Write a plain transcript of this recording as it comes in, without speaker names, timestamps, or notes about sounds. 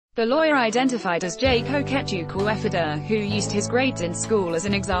The lawyer identified as Gerry Gutierrez, who used his grades in school as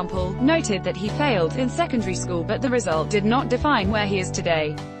an example, noted that he failed in secondary school but the result did not define where he is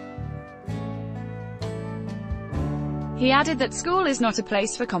today. He added that school is not a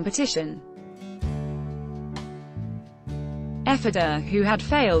place for competition. Gutierrez, who had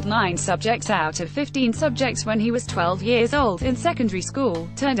failed 9 subjects out of 15 subjects when he was 12 years old in secondary school,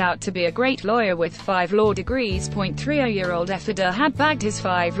 turned out to be a great lawyer with 5 law degrees. 30-year-old Gutierrez had bagged his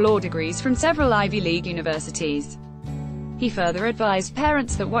 5 law degrees from several Ivy League universities. He further advised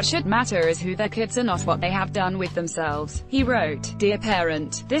parents that what should matter is who their kids are, not what they have done with themselves. He wrote, "Dear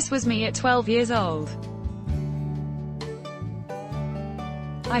parent, this was me at 12 years old.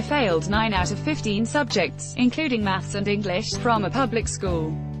 I failed 9 out of 15 subjects, including maths and English, from a public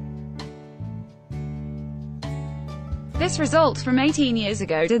school. This result from 18 years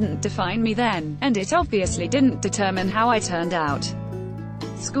ago didn't define me then, and it obviously didn't determine how I turned out.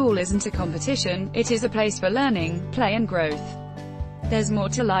 School isn't a competition, it is a place for learning, play and growth. There's more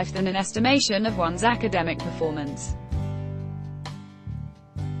to life than an estimation of one's academic performance.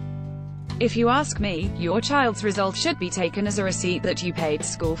 If you ask me, your child's result should be taken as a receipt that you paid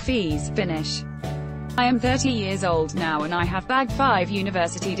school fees." Finish. I am 30 years old now and I have bagged 5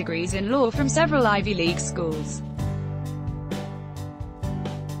 university degrees in law from several Ivy League schools.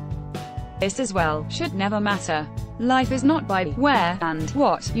 This as well should never matter. Life is not by where and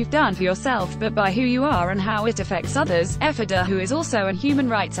what you've done for yourself, but by who you are and how it affects others. Gutierrez, who is also a human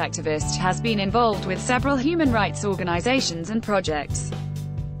rights activist, has been involved with several human rights organizations and projects.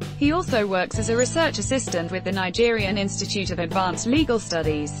 He also works as a research assistant with the Nigerian Institute of Advanced Legal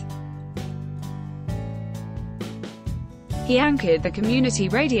Studies. He anchored the community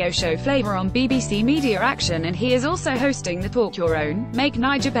radio show Flavor on BBC Media Action, and he is also hosting the Talk Your Own, Make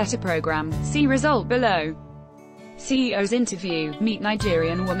Niger Better program. See result below. CEO's interview. Meet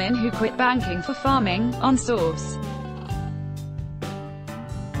Nigerian woman who quit banking for farming, on Source.